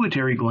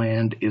pituitary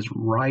gland is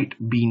right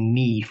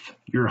beneath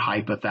your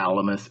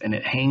hypothalamus, and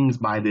it hangs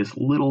by this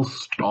little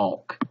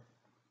stalk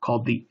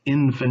called the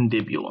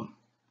infundibulum.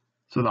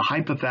 So the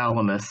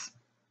hypothalamus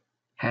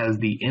has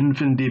the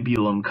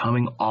infundibulum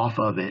coming off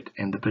of it,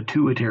 and the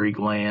pituitary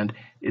gland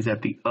is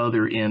at the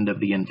other end of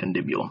the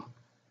infundibulum.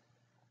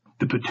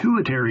 The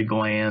pituitary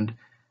gland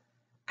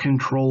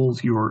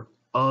controls your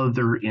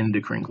other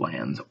endocrine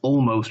glands,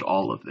 almost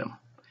all of them.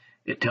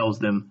 It tells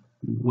them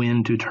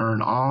when to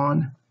turn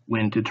on,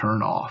 when to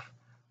turn off,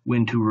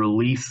 when to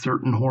release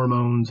certain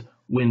hormones,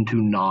 when to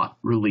not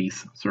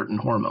release certain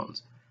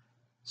hormones.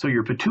 So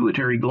your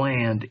pituitary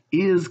gland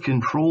is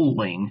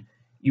controlling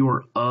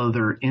your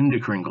other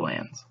endocrine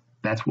glands.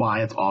 That's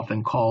why it's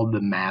often called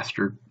the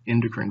master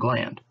endocrine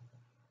gland.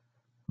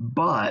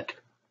 But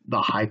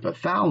the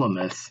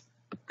hypothalamus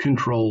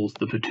controls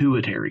the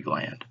pituitary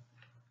gland.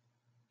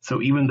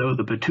 So even though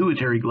the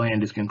pituitary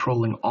gland is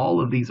controlling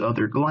all of these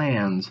other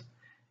glands,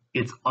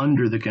 it's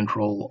under the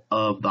control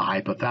of the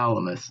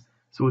hypothalamus.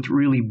 So it's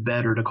really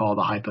better to call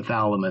the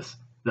hypothalamus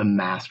the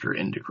master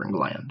endocrine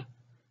gland.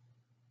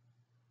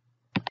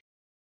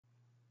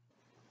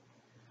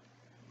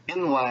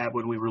 In the lab,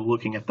 when we were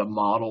looking at the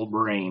model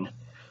brain,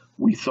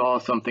 we saw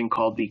something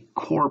called the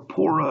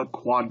corpora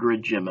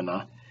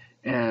quadrigemina,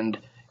 and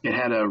it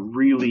had a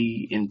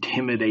really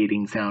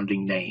intimidating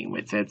sounding name.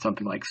 It said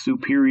something like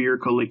superior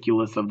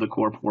colliculus of the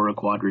corpora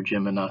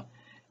quadrigemina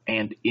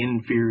and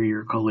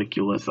inferior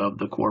colliculus of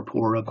the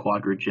corpora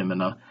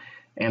quadrigemina.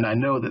 And I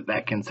know that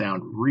that can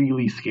sound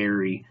really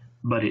scary,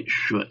 but it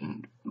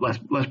shouldn't.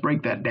 Let's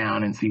break that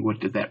down and see what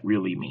does that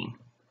really mean.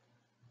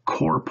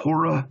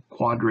 Corpora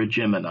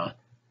quadrigemina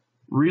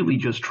really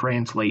just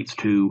translates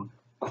to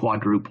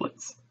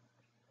quadruplets.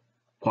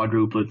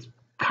 Quadruplets,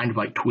 kind of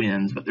like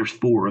twins, but there's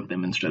 4 of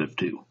them instead of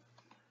 2.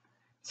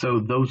 So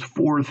those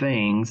 4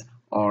 things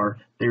are,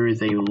 there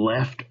is a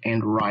left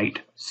and right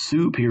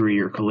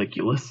superior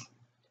colliculus,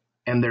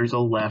 and there's a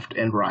left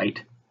and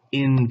right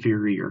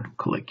inferior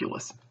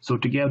colliculus. So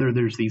together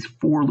there's these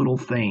 4 little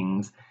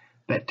things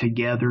that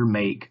together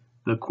make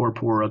the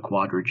corpora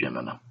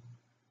quadrigemina.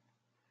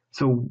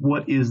 So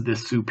what is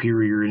this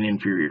superior and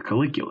inferior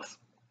colliculus?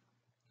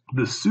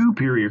 The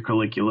superior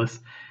colliculus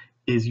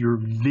is your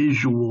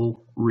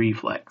visual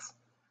reflex.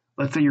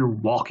 Let's say you're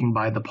walking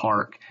by the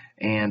park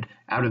and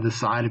out of the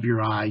side of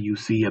your eye you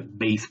see a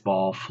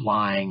baseball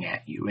flying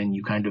at you and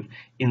you kind of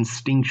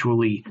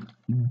instinctually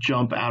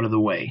jump out of the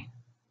way.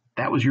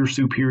 That was your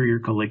superior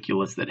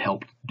colliculus that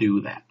helped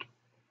do that.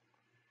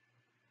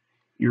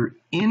 Your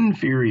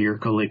inferior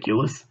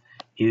colliculus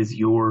is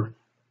your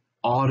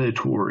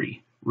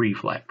auditory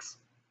reflex.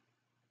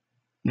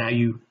 Now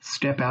you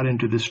step out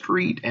into the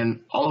street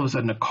and all of a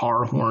sudden a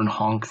car horn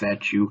honks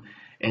at you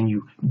and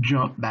you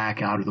jump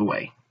back out of the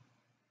way.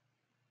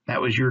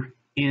 That was your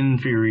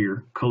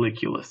inferior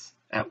colliculus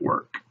at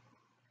work.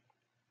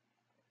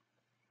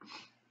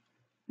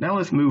 Now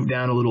let's move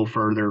down a little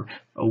further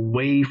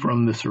away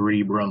from the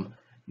cerebrum.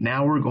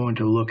 Now we're going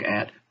to look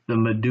at the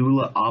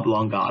medulla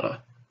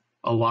oblongata.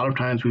 A lot of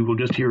times we will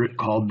just hear it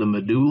called the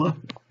medulla.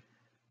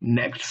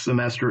 Next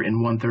semester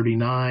in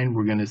 139,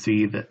 we're going to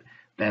see that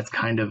that's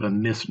kind of a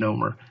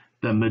misnomer.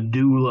 The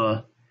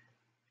medulla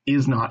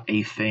is not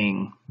a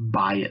thing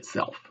by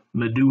itself.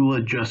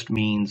 Medulla just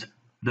means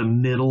the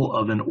middle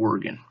of an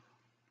organ.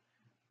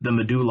 The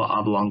medulla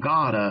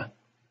oblongata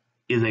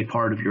is a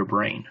part of your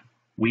brain.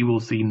 We will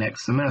see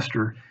next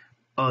semester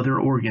other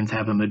organs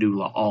have a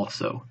medulla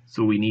also.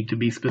 So we need to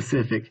be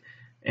specific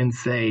and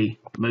say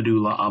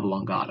medulla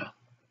oblongata.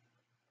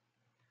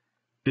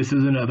 This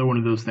is another one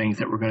of those things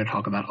that we're going to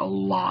talk about a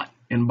lot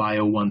in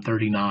Bio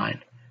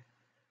 139.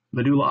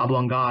 Medulla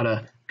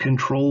oblongata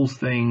controls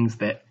things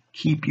that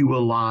keep you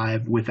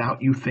alive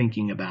without you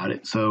thinking about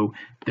it. So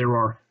there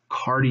are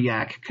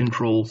cardiac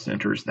control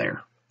centers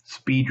there.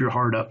 Speed your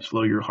heart up,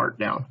 slow your heart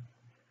down.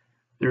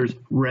 There's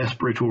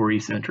respiratory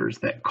centers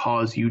that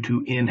cause you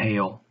to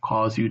inhale,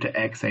 cause you to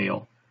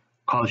exhale,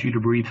 cause you to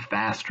breathe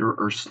faster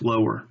or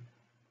slower.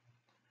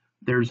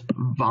 There's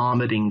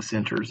vomiting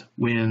centers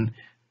when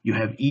you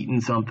have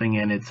eaten something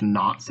and it's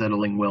not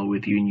settling well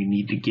with you and you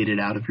need to get it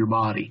out of your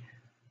body.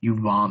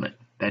 You vomit.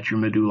 That's your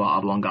medulla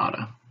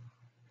oblongata.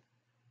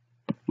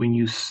 When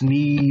you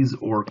sneeze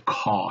or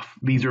cough,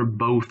 these are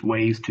both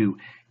ways to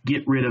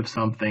get rid of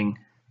something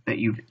that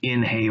you've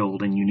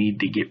inhaled and you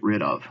need to get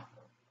rid of.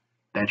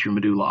 That's your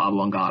medulla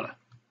oblongata.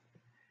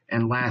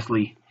 And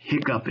lastly,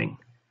 hiccuping.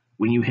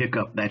 When you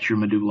hiccup, that's your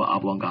medulla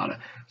oblongata.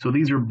 So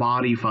these are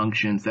body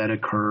functions that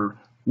occur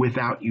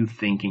without you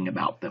thinking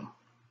about them.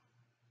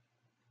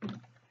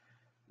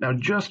 Now,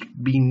 just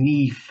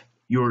beneath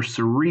your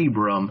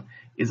cerebrum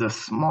is a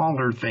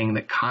smaller thing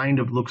that kind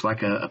of looks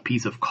like a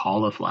piece of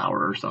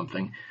cauliflower or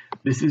something.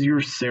 This is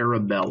your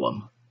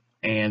cerebellum,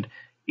 and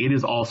it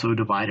is also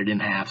divided in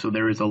half. So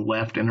there is a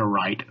left and a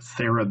right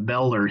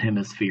cerebellar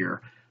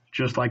hemisphere,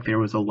 just like there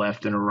was a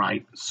left and a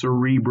right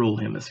cerebral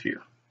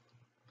hemisphere.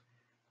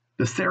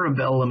 The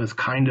cerebellum is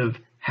kind of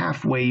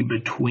halfway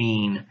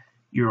between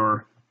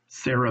your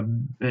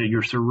cerebrum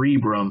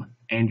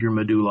and your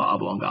medulla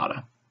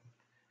oblongata.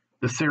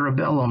 The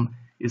cerebellum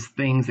is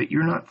things that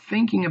you're not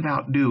thinking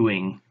about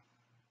doing,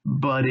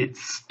 but it's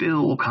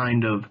still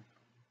kind of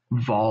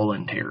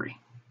voluntary.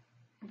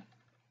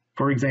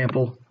 For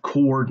example,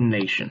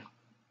 coordination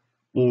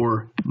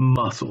or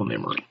muscle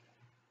memory.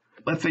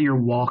 Let's say you're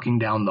walking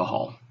down the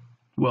hall.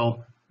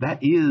 Well, that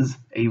is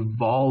a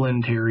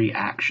voluntary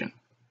action,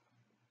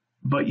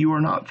 but you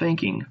are not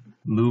thinking,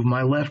 move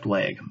my left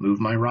leg, move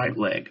my right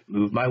leg,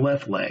 move my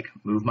left leg,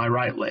 move my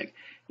right leg.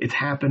 It's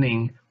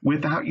happening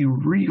without you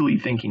really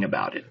thinking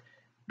about it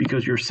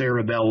because your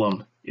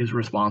cerebellum is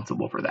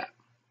responsible for that.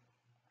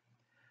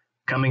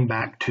 Coming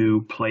back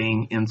to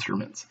playing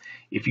instruments.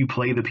 If you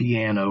play the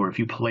piano or if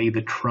you play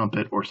the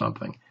trumpet or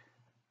something,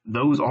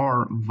 those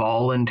are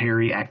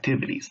voluntary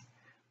activities.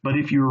 But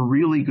if you're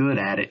really good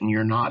at it and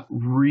you're not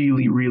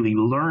really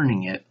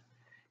learning it,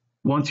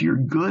 once you're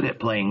good at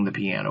playing the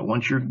piano,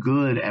 once you're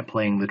good at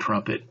playing the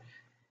trumpet,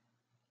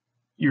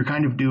 you're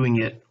kind of doing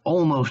it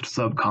almost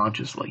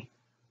subconsciously.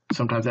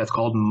 Sometimes that's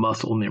called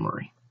muscle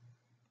memory.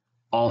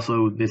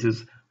 Also, this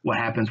is what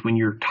happens when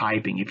you're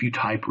typing. If you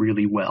type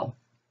really well,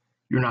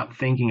 you're not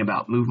thinking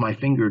about move my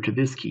finger to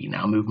this key,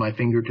 now move my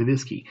finger to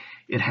this key.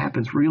 It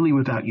happens really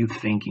without you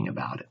thinking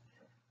about it.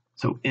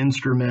 So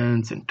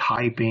instruments and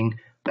typing,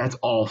 that's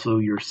also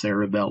your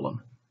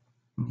cerebellum.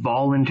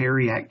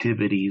 Voluntary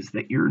activities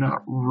that you're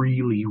not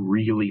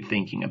really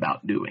thinking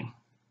about doing.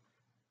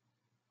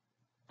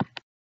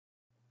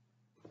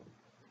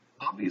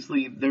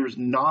 Obviously, there's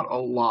not a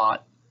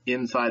lot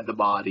inside the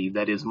body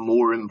that is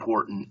more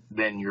important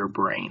than your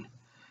brain.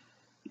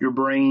 Your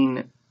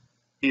brain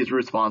is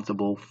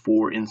responsible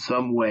for, in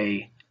some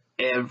way,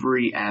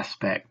 every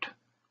aspect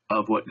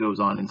of what goes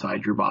on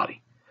inside your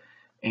body.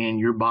 And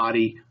your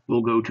body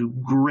will go to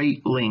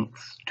great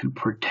lengths to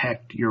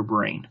protect your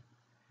brain.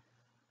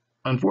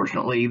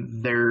 Unfortunately,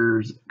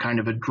 there's kind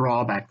of a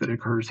drawback that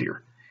occurs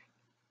here.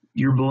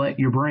 Your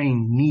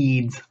brain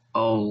needs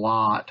a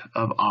lot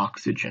of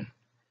oxygen.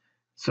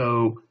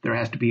 So there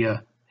has to be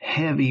a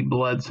heavy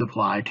blood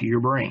supply to your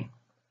brain.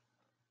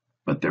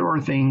 But there are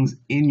things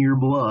in your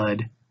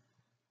blood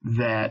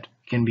that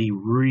can be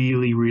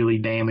really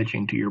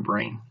damaging to your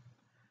brain.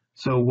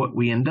 So what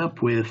we end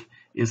up with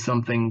is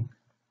something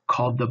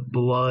called the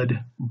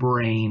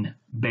blood-brain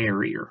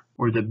barrier,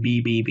 or the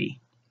BBB.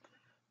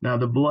 Now,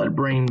 the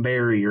blood-brain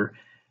barrier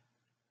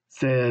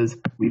says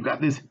we've got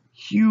this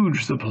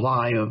huge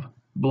supply of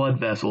blood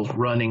vessels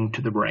running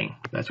to the brain.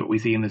 That's what we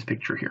see in this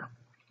picture here.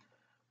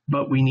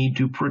 But we need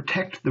to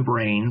protect the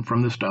brain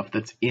from the stuff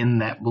that's in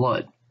that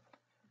blood.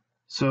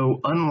 So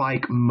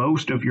unlike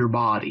most of your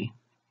body,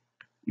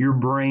 your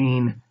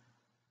brain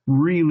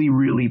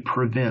really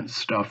prevents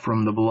stuff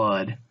from the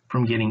blood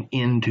from getting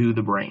into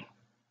the brain.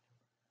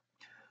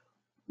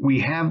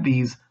 We have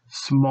these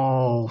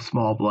small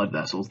blood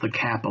vessels, the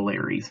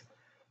capillaries,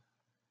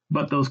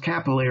 but those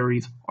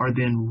capillaries are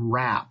then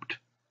wrapped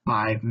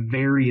by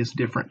various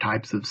different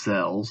types of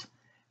cells,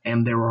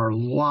 and there are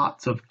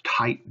lots of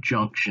tight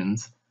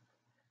junctions.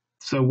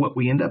 So what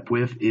we end up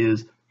with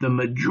is the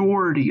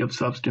majority of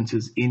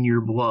substances in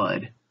your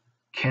blood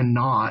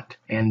cannot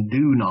and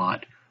do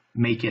not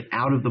make it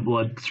out of the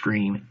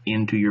bloodstream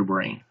into your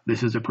brain.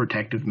 This is a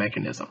protective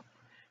mechanism.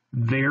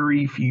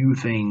 Very few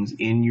things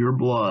in your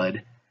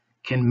blood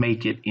can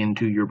make it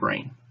into your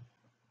brain.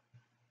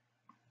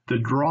 The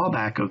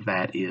drawback of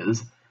that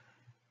is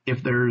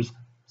if there's,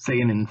 say,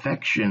 an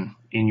infection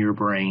in your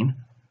brain,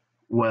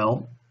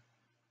 well,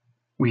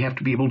 we have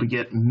to be able to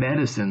get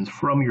medicines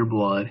from your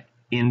blood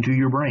into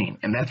your brain.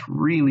 And that's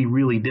really,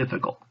 really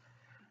difficult,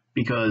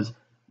 because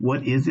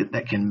what is it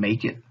that can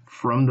make it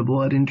from the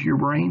blood into your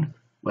brain?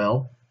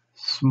 Well,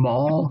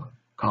 small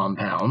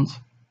compounds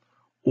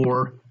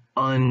or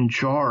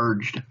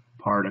uncharged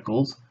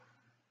particles.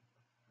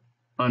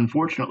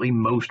 Unfortunately,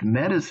 most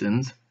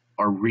medicines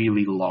are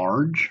really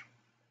large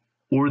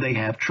or they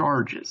have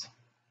charges.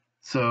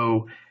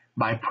 So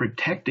by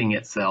protecting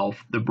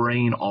itself, the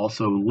brain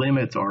also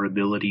limits our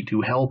ability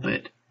to help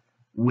it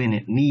when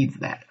it needs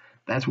that.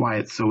 That's why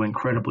it's so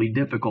incredibly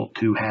difficult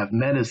to have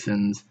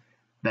medicines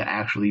that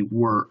actually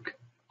work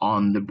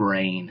on the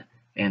brain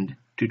and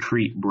to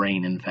treat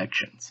brain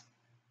infections.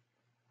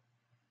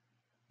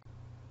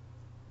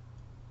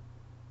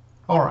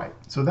 All right,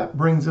 so that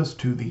brings us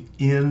to the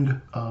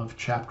end of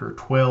chapter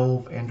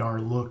 12 and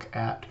our look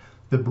at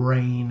the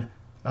brain,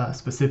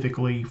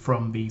 specifically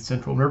from the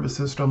central nervous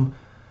system.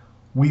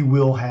 We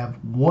will have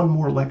one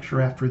more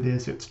lecture after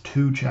this. It's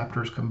 2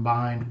 chapters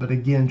combined, but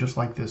again, just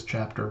like this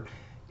chapter,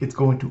 it's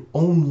going to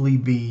only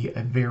be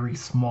a very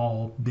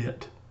small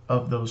bit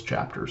of those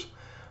chapters.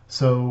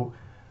 So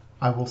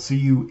I will see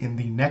you in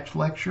the next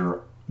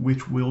lecture,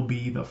 which will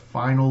be the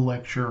final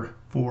lecture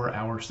for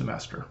our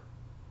semester.